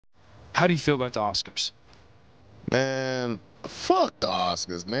How do you feel about the Oscars? Man, fuck the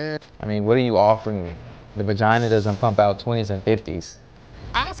Oscars, man. I mean, what are you offering me? The vagina doesn't pump out 20s and 50s.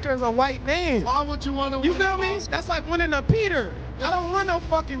 Oscar's a white man. Why would you want to? You feel me? That's like winning a Peter. I don't want no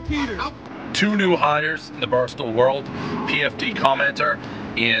fucking Peter. Two new hires in the Barstool world, PFD commenter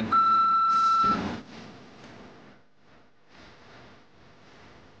and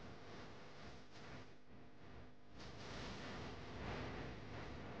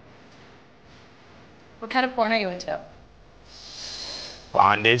What kind of porn are you into?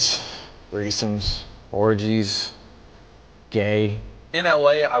 Bondage, threesomes, orgies, gay. in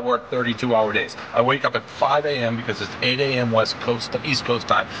LA, I work 32-hour days. I wake up at 5 a.m. because it's 8 a.m. West Coast to East Coast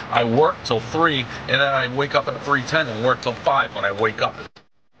time. I work till 3, and then I wake up at 3:10 and work till 5 when I wake up.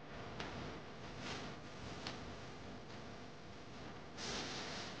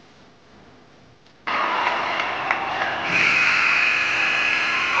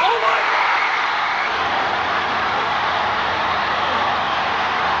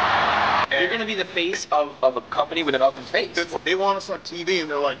 You're gonna be the face of a company with an ugly face. They want us on TV and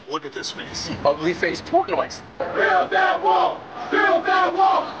they're like, look at this face. Ugly face porn noise. Build that wall! Build that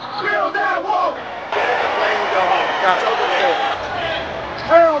wall! Build that wall!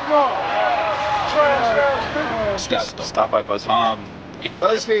 Hell no! Stop by Buzz.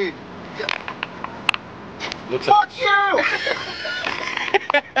 BuzzFeed. Fuck you!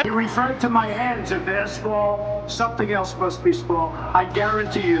 You referred to my hands. If they're small, something else must be small. I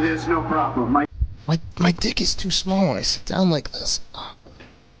guarantee you there's no problem. My dick is too small when I sit down like this.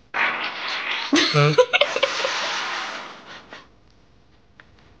 Is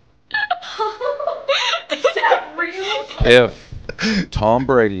that real? If Tom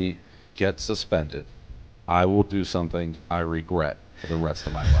Brady gets suspended, I will do something I regret for the rest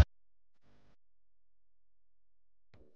of my life.